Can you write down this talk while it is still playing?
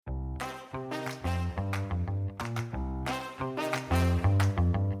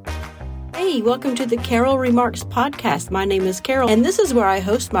Hey, welcome to the Carol Remarks podcast. My name is Carol, and this is where I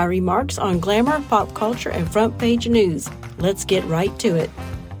host my remarks on glamour, pop culture, and front page news. Let's get right to it.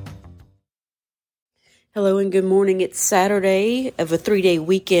 Hello and good morning. It's Saturday of a 3-day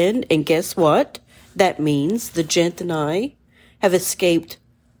weekend, and guess what? That means the Gent and I have escaped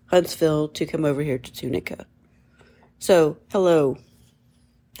Huntsville to come over here to Tunica. So, hello.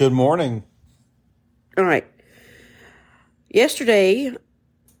 Good morning. All right. Yesterday,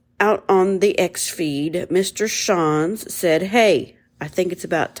 out on the X feed, Mr. Shawns said, hey, I think it's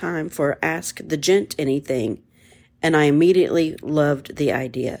about time for Ask the Gent Anything. And I immediately loved the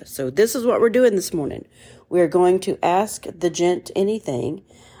idea. So this is what we're doing this morning. We're going to ask the Gent Anything.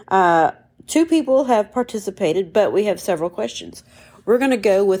 2 people have participated, but we have several questions. We're going to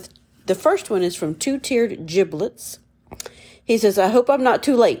go with, the first one is from Two-Tiered Giblets. He says, I hope I'm not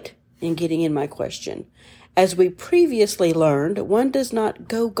too late in getting in my question. As we previously learned, one does not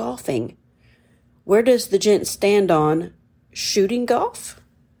go golfing. Where does the gent stand on shooting golf?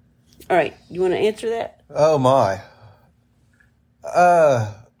 All right, you want to answer that? Oh, my.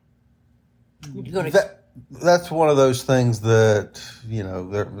 That's one of those things that, you know,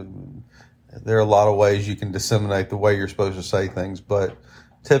 there are a lot of ways you can disseminate the way you're supposed to say things, but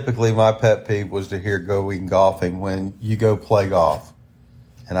typically my pet peeve was to hear going golfing when you go play golf.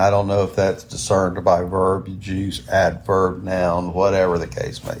 And I don't know if that's discerned by verb, use, adverb, noun, whatever the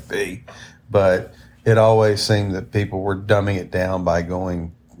case may be. But it always seemed that people were dumbing it down by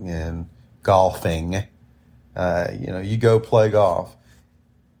going and golfing. You go play golf.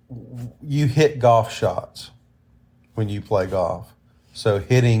 You hit golf shots when you play golf. So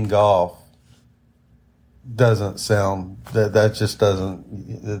hitting golf doesn't sound, that just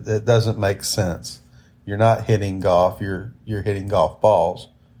doesn't make sense. You're not hitting golf, you're hitting golf balls.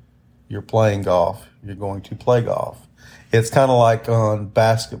 You're playing golf, you're going to play golf. It's kind of like on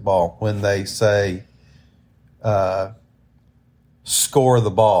basketball when they say, score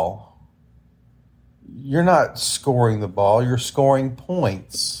the ball. You're not scoring the ball, you're scoring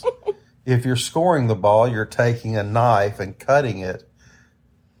points. If you're scoring the ball, you're taking a knife and cutting it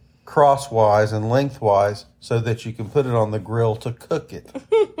crosswise and lengthwise so that you can put it on the grill to cook it.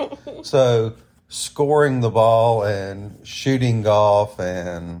 So scoring the ball and shooting golf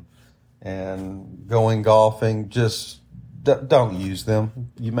and going golfing, just don't use them.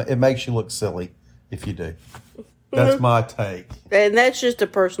 It makes you look silly if you do. That's my take. And that's just a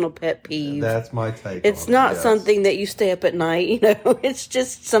personal pet peeve. That's my take. It's not something that you stay up at night, It's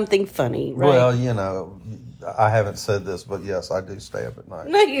just something funny, right? Well, I haven't said this, but yes, I do stay up at night.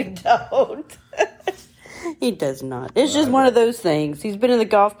 No, you don't. He does not. It's just one of those things. He's been in the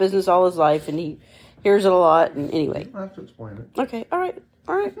golf business all his life, and he hears it a lot. And anyway, I have to explain it. Okay, all right.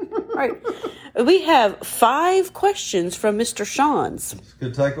 We have 5 questions from Mr. Shawns. It's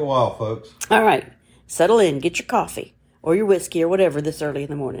going to take a while, folks. All right. Settle in. Get your coffee or your whiskey or whatever this early in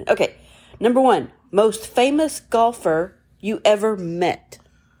the morning. Okay. Number 1, most famous golfer you ever met.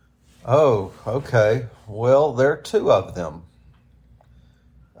 Oh, okay. Well, there are 2 of them.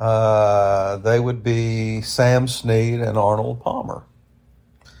 They would be Sam Snead and Arnold Palmer.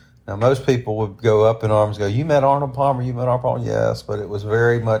 Now, most people would go up in arms and go, you met Arnold Palmer, you met Arnold Palmer? Yes, but it was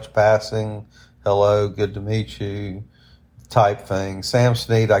very much passing, hello, good to meet you type thing. Sam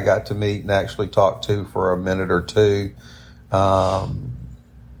Snead I got to meet and actually talk to for a minute or 2.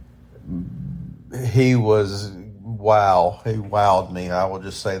 He was, wow, he wowed me. I will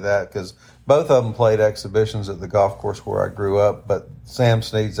just say that because both of them played exhibitions at the golf course where I grew up, but Sam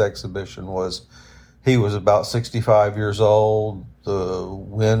Snead's exhibition he was about 65 years old.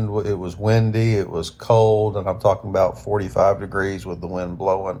 It was windy, it was cold, and I'm talking about 45 degrees with the wind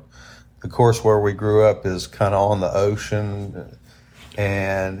blowing. The course where we grew up is kind of on the ocean,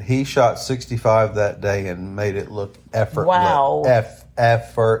 and he shot 65 that day and made it look effortless. Wow.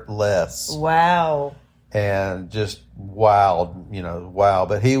 Effortless. Wow. And just wow.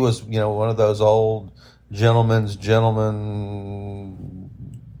 But he was, one of those old gentlemen,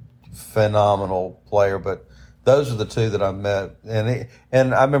 phenomenal player, but those are the 2 that I met.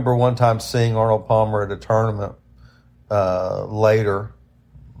 And I remember one time seeing Arnold Palmer at a tournament later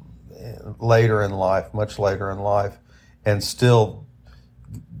in life, much later in life, and still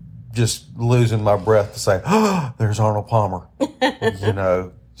just losing my breath to say, oh, there's Arnold Palmer. And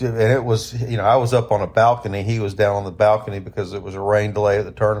it was, I was up on a balcony. He was down on the balcony because it was a rain delay at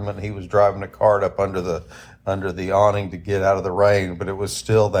the tournament, and he was driving a cart up under the awning to get out of the rain, but it was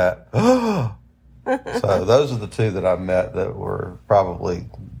still that, oh. So those are the 2 that I met that were probably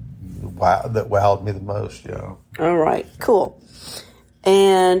that wowed me the most. All right, cool.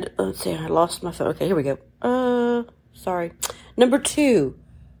 And let's see, I lost my phone. Okay, here we go. Sorry. Number 2,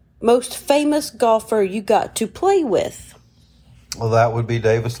 most famous golfer you got to play with? Well, that would be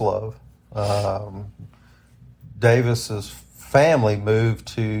Davis Love. Davis's family moved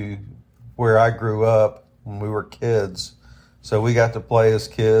to where I grew up when we were kids. So we got to play as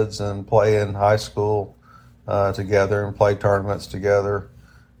kids and play in high school together and play tournaments together.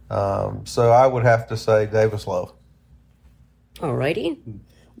 So I would have to say Davis Love. All righty.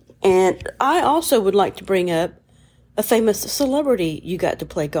 And I also would like to bring up a famous celebrity you got to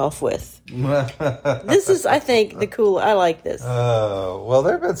play golf with. This is, I think, I like this. Well,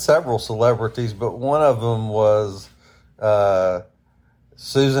 there have been several celebrities, but one of them was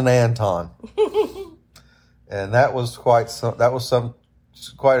Susan Anton. And that was quite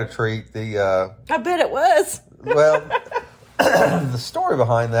a treat. I bet it was. Well, the story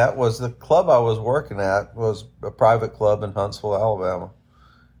behind that was the club I was working at was a private club in Huntsville, Alabama.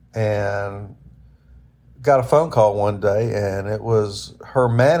 And got a phone call one day, and it was her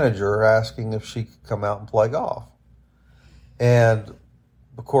manager asking if she could come out and play golf. And,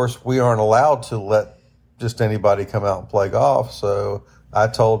 of course, we aren't allowed to let just anybody come out and play golf, so I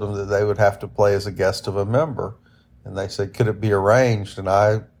told them that they would have to play as a guest of a member. And they said, could it be arranged? And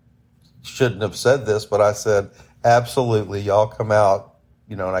I shouldn't have said this, but I said, absolutely, y'all come out.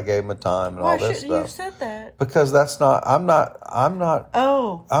 And I gave them a time and all this stuff. Why shouldn't you have said that? Because I'm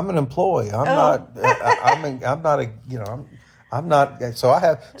an employee. I'm not,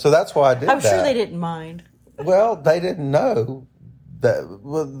 so that's why I did that. I'm sure they didn't mind. Well, they didn't know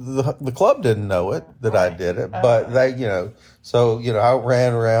that, the club didn't know it, that I did it, but they, I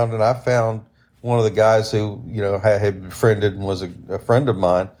ran around and I found one of the guys who, had befriended and was a friend of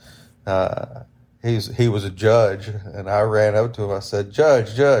mine. He was a judge, and I ran up to him. I said,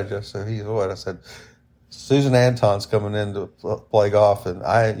 Judge. I said, he's what? I said, Susan Anton's coming in to play golf, and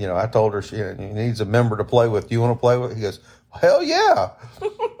I told her she needs a member to play with. Do you want to play with? He goes, hell yeah.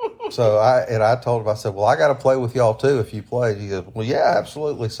 So I told him, I said, well, I got to play with y'all too if you play. He goes, well, yeah,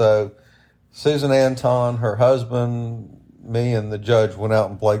 absolutely. So Susan Anton, her husband, me, and the judge went out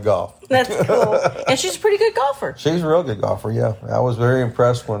and played golf. That's cool. And she's a pretty good golfer. She's a real good golfer, yeah. I was very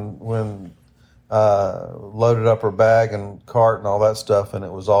impressed when loaded up her bag and cart and all that stuff, and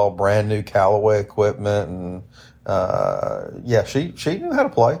it was all brand new Callaway equipment, and she knew how to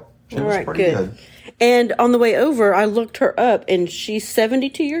play. She was pretty good. And on the way over, I looked her up, and she's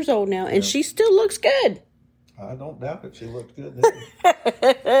 72 years old now, and she still looks good. I don't doubt it. She looked good, didn't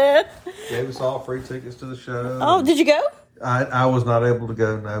she? Gave us all free tickets to the show. Oh, did you go? I was not able to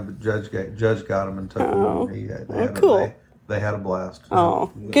go, no, but Judge got them and took them. Cool. They had a blast.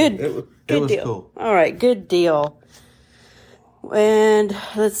 Oh, good. It was deal. Cool. All right, good deal. And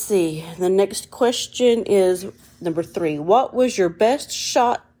let's see. The next question is number 3. What was your best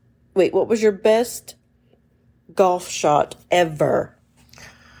golf shot ever?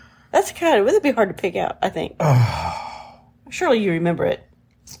 That'd be hard to pick out, I think. Surely you remember it.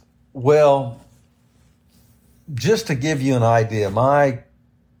 Well, just to give you an idea,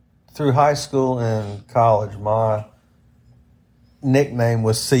 through high school and college, my nickname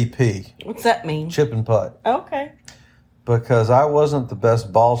was CP. What's that mean? Chip and putt. Okay. Because I wasn't the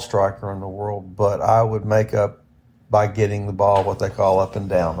best ball striker in the world, but I would make up by getting the ball what they call up and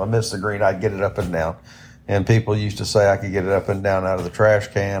down. If I missed the green, I'd get it up and down. And people used to say I could get it up and down out of the trash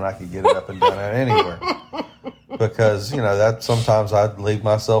can. I could get it up and down out anywhere. Because, that sometimes I'd leave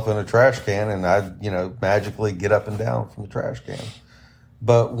myself in a trash can and I'd, magically get up and down from the trash can.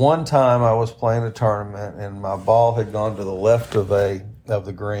 But one time I was playing a tournament and my ball had gone to the left of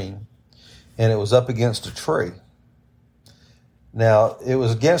the green, and it was up against a tree. Now, it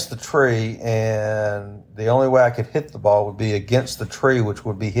was against the tree, and the only way I could hit the ball would be against the tree, which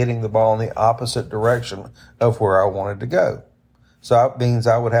would be hitting the ball in the opposite direction of where I wanted to go. So that means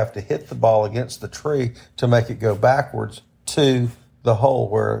I would have to hit the ball against the tree to make it go backwards to the hole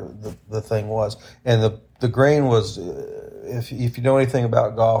where the thing was. And the green was, if you know anything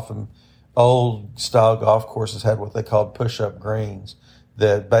about golf, and old style golf courses had what they called push-up greens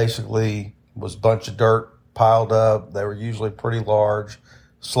that basically was a bunch of dirt piled up. They were usually pretty large,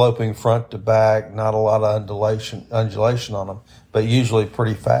 sloping front to back, not a lot of undulation on them, but usually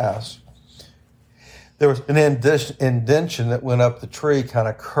pretty fast. There was an indention that went up the tree, kind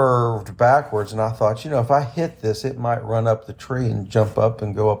of curved backwards, and I thought, if I hit this, it might run up the tree and jump up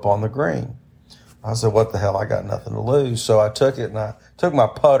and go up on the green. I said, what the hell, I got nothing to lose. So I took it, and I took my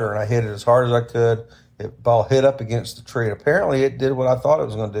putter, and I hit it as hard as I could. The ball hit up against the tree. And apparently it did what I thought it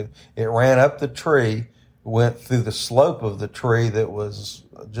was going to do. It ran up the tree, went through the slope of the tree that was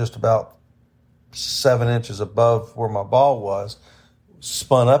just about 7 inches above where my ball was,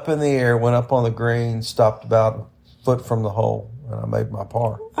 spun up in the air, went up on the green, stopped about a foot from the hole. and I made my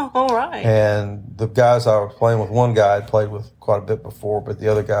par. Oh, all right. And the guys I was playing with, one guy I'd played with quite a bit before, but the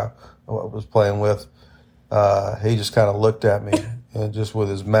other guy I was playing with, he just kind of looked at me and just with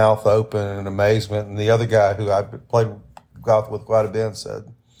his mouth open in amazement. And the other guy who I played golf with quite a bit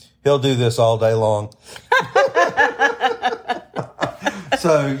said, he'll do this all day long.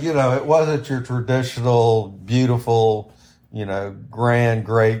 So, it wasn't your traditional, beautiful, grand,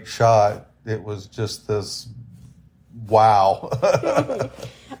 great shot. It was just this wow.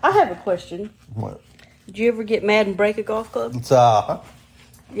 I have a question. What? Did you ever get mad and break a golf club?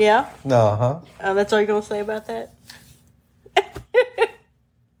 Yeah? Uh-huh. That's all you're going to say about that?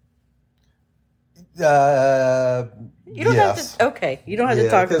 You don't have to. Okay, you don't have to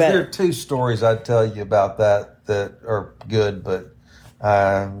talk about it. There are two stories I'd tell you about that are good, but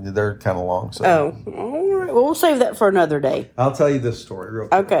they're kind of long. So. Oh, all right. Well, we'll save that for another day. I'll tell you this story real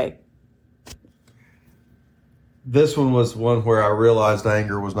quick. Okay. This one was one where I realized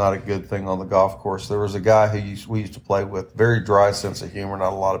anger was not a good thing on the golf course. There was a guy we used to play with, very dry sense of humor.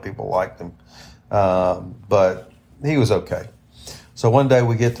 Not a lot of people liked him, but he was okay. So one day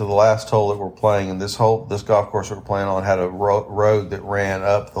we get to the last hole that we're playing, and this golf course we were playing on had a road that ran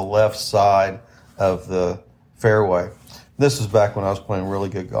up the left side of the fairway. This is back when I was playing really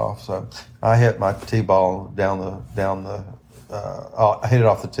good golf. So I hit my tee ball I hit it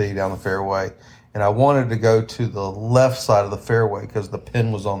off the tee down the fairway, and I wanted to go to the left side of the fairway because the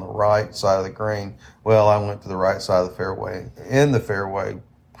pin was on the right side of the green. Well, I went to the right side of the fairway. In the fairway,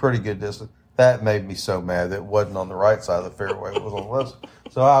 pretty good distance. That made me so mad that it wasn't on the right side of the fairway. It was on the left side.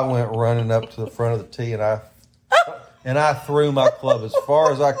 So I went running up to the front of the tee, and I threw my club as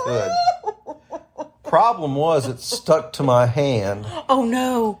far as I could. Problem was, it stuck to my hand. Oh,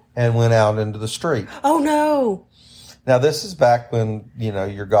 no. And went out into the street. Oh, no. Now, this is back when,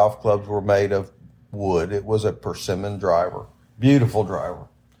 your golf clubs were made of wood. It was a persimmon driver. Beautiful driver.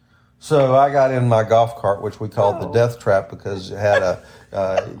 So I got in my golf cart, which we called the death trap because it had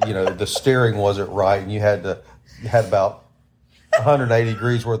the steering wasn't right, and you had about 180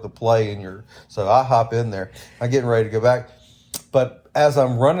 degrees worth of play so I hop in there. I'm getting ready to go back. But as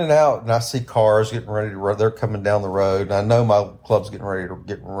I'm running out and I see cars getting ready to run, they're coming down the road, and I know my club's getting ready to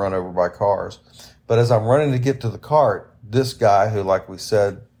get run over by cars. But as I'm running to get to the cart, this guy who, like we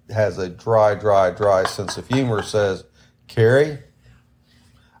said, has a dry sense of humor says, "Kerry,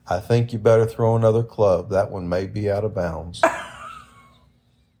 I think you better throw another club. That one may be out of bounds."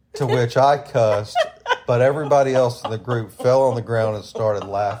 To which I cussed, but everybody else in the group fell on the ground and started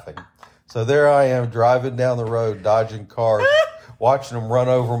laughing. So there I am driving down the road, dodging cars, watching them run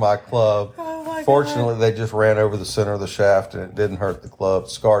over my club. Oh my Fortunately, God. they just ran over the center of the shaft, and it didn't hurt the club.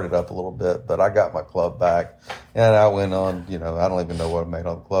 Scarred it up a little bit, but I got my club back. And I went on, I don't even know what I made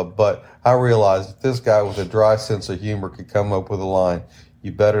on the club. But I realized that this guy with a dry sense of humor could come up with a line,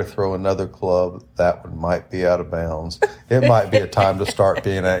 "You better throw another club. That one might be out of bounds. It might be a time to stop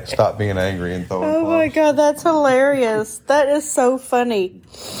being angry and throwing clubs." Oh my God, that's hilarious. That is so funny.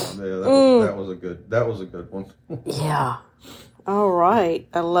 Yeah, that was a good one. Yeah. All right.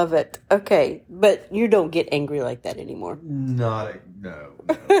 I love it. Okay. But you don't get angry like that anymore. No. Not at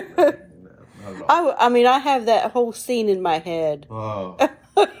all. I have that whole scene in my head. Oh.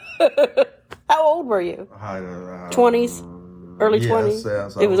 How old were you? 20s? Early 20s?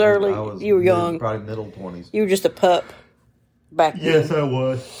 Yes, it was early. You were young. Probably middle 20s. You were just a pup back then. Yes, I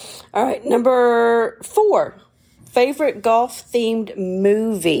was. All right. Number 4. Favorite golf-themed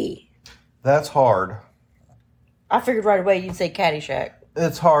movie? That's hard. I figured right away you'd say Caddyshack.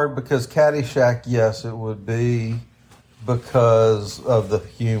 It's hard because Caddyshack, yes, it would be because of the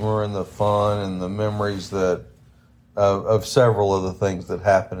humor and the fun and the memories that of several of the things that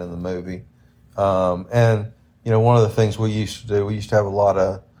happen in the movie. And one of the things we used to do, we used to have a lot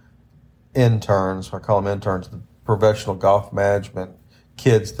of interns. I call them interns, the professional golf management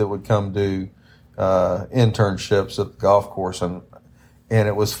kids that would come do internships at the golf course, and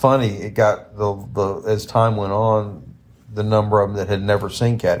it was funny. It got the as time went on, the number of them that had never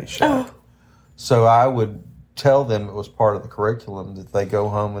seen Caddyshack. Oh. So I would tell them it was part of the curriculum that they go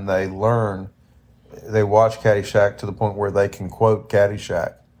home and they watch Caddyshack to the point where they can quote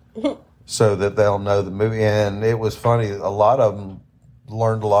Caddyshack. So that they'll know the movie. And it was funny. A lot of them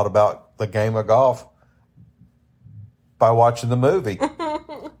learned a lot about the game of golf by watching the movie.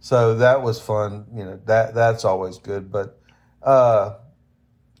 So that was fun. That's always good. But, I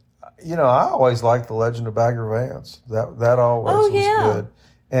always liked The Legend of Bagger Vance. That always was good.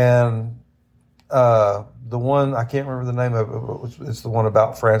 And the one, I can't remember the name of it, but it's the one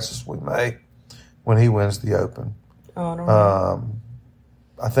about Francis Ouimet when he wins the Open. Oh, I don't know.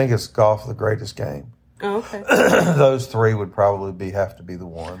 I think it's Golf, the Greatest Game. Oh, okay. Those three would probably have to be the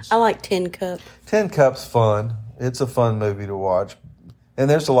ones. I like Tin Cup. Tin Cup's fun. It's a fun movie to watch, and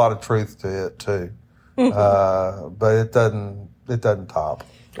there's a lot of truth to it too. But it doesn't top.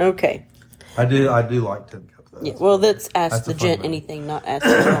 Okay. I do like Tin Cup though. Yeah, well, that's Ask the Gent anything, not Ask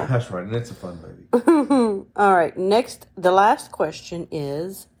the Gent. That's right, and it's a fun movie. All right. Next, the last question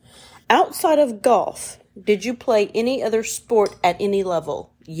is: outside of golf, did you play any other sport at any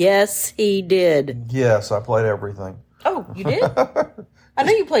level? Yes, he did. Yes, I played everything. Oh, you did? I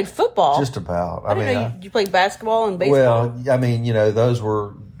know you played football. Just about. I didn't know you played basketball and baseball. Well, I mean, those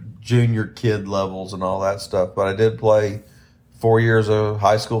were junior kid levels and all that stuff. But I did play 4 years of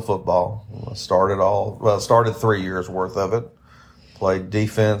high school football. I started 3 years worth of it. Played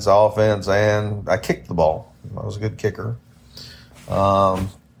defense, offense, and I kicked the ball. I was a good kicker.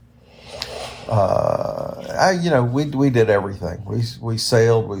 We did everything. We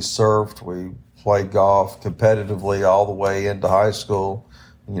sailed, we surfed, we played golf competitively all the way into high school.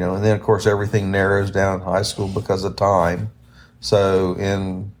 And then of course everything narrows down in high school because of time. So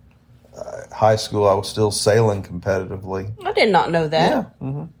in high school, I was still sailing competitively. I did not know that.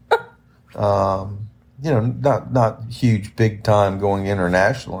 Yeah. Not huge, big time going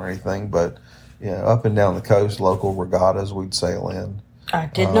international or anything, but up and down the coast, local regattas we'd sail in. I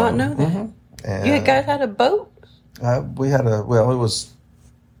did not know that. Mm-hmm. And you guys had a boat? We had it was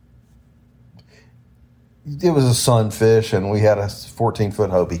a sunfish, and we had a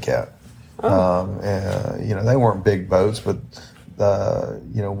 14-foot Hobie cat. Oh. They weren't big boats, but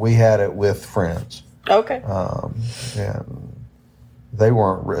we had it with friends. Okay. And they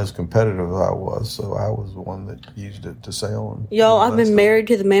weren't as competitive as I was, so I was the one that used it to sail. Y'all, I've been married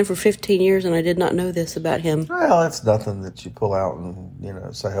to the man for 15 years, and I did not know this about him. Well, it's nothing that you pull out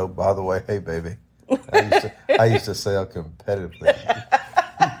and say, "Oh, by the way, hey, baby." I used to sail competitively.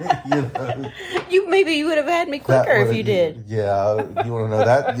 Maybe you would have had me quicker if you did. Yeah, you want to know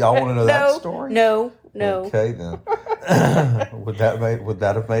that? Y'all want to know that story? No. Okay, then. Would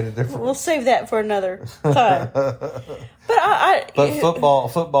that have made a difference? We'll save that for another time. But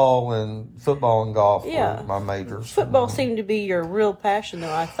football and golf were my majors. Football seemed to be your real passion,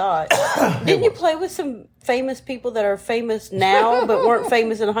 though, I thought. Didn't you play with some famous people that are famous now but weren't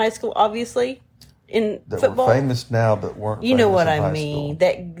famous in high school? Obviously. That football? Were famous now, but weren't. You know what I mean?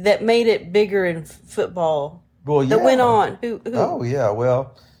 That made it bigger in football. Well, yeah. That went on. Who? Oh yeah.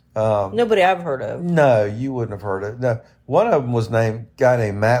 Well, nobody I've heard of. No, you wouldn't have heard it. No, one of them was a guy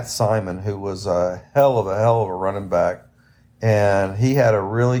named Matt Simon, who was a hell of a running back, and he had a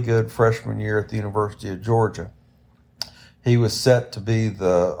really good freshman year at the University of Georgia. He was set to be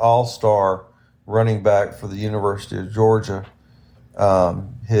the all-star running back for the University of Georgia.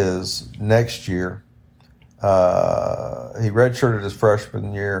 His next year, he redshirted his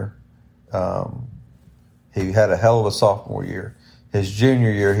freshman year. He had a hell of a sophomore year. His junior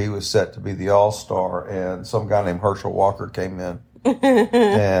year, he was set to be the all-star, and some guy named Herschel Walker came in,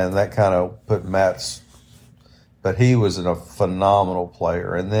 and that kind of put but he was a phenomenal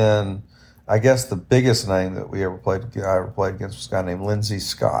player. And then I guess the biggest name that I ever played against was a guy named Lindsey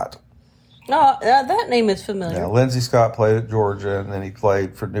Scott. No, that name is familiar. Yeah, Lindsey Scott played at Georgia, and then he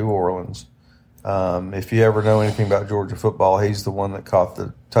played for New Orleans. If you ever know anything about Georgia football, he's the one that caught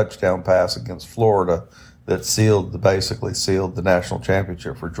the touchdown pass against Florida that basically sealed the national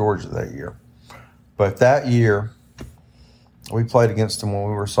championship for Georgia that year. But that year, we played against him when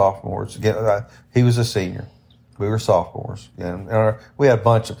we were sophomores. Again, he was a senior. We were sophomores, and we had a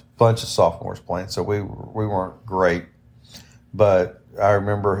bunch of sophomores playing, so we weren't great, but I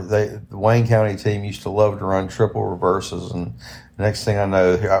remember the Wayne County team used to love to run triple reverses, and next thing I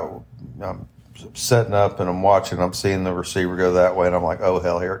know, I'm setting up and I'm seeing the receiver go that way, and I'm like, oh,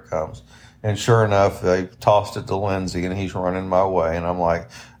 hell, here it comes. And sure enough, they tossed it to Lindsey, and he's running my way, and I'm like,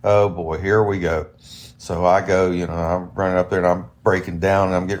 oh, boy, here we go. So I go, I'm running up there, and I'm breaking down,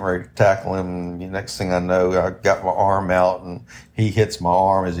 and I'm getting ready to tackle him, and the next thing I know, I got my arm out, and he hits my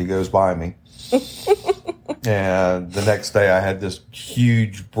arm as he goes by me. And the next day I had this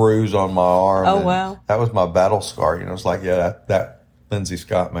huge bruise on my arm. Oh, wow. That was my battle scar. It's like, yeah, that Lindsey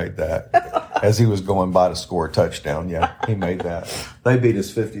Scott made that as he was going by to score a touchdown. Yeah, he made that. They beat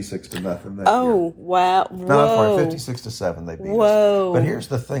us 56-0 that year. Oh, wow. Whoa. No, I'm sorry, 56-7 they beat us. But here's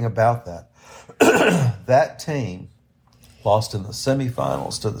the thing about that. That team lost in the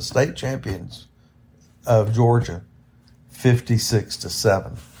semifinals to the state champions of Georgia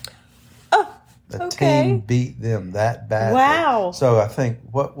 56-7. The team beat them that badly. Wow. So I think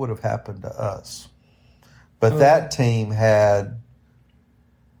what would have happened to us? But that team had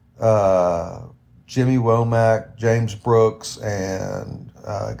Jimmy Womack, James Brooks, and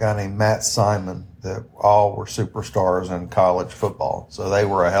a guy named Matt Simon that all were superstars in college football. So they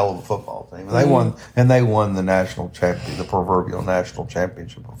were a hell of a football team. They won the national champion, the proverbial national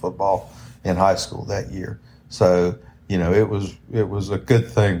championship of football in high school that year. So, it was a good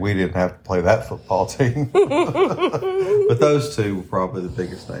thing we didn't have to play that football team. But those two were probably the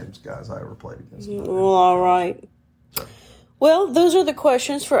biggest names guys I ever played against. Well, all right. Well, those are the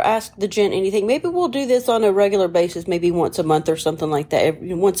questions for Ask the Gent Anything. Maybe we'll do this on a regular basis, maybe once a month or something like that.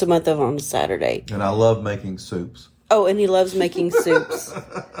 Once a month on a Saturday. And I love making soups. Oh, and he loves making soups.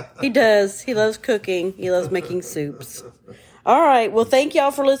 He does. He loves cooking. He loves making soups. All right. Well, thank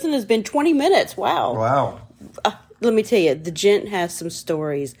y'all for listening. It's been 20 minutes. Wow. Let me tell you, the Gent has some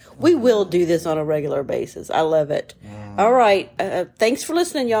stories. We will do this on a regular basis. I love it. All right. Thanks for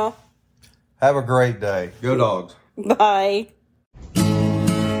listening, y'all. Have a great day. Go Dogs. Bye.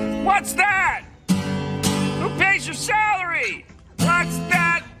 What's that? Who pays your salary? What's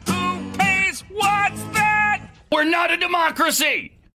that? Who pays? What's that? We're not a democracy.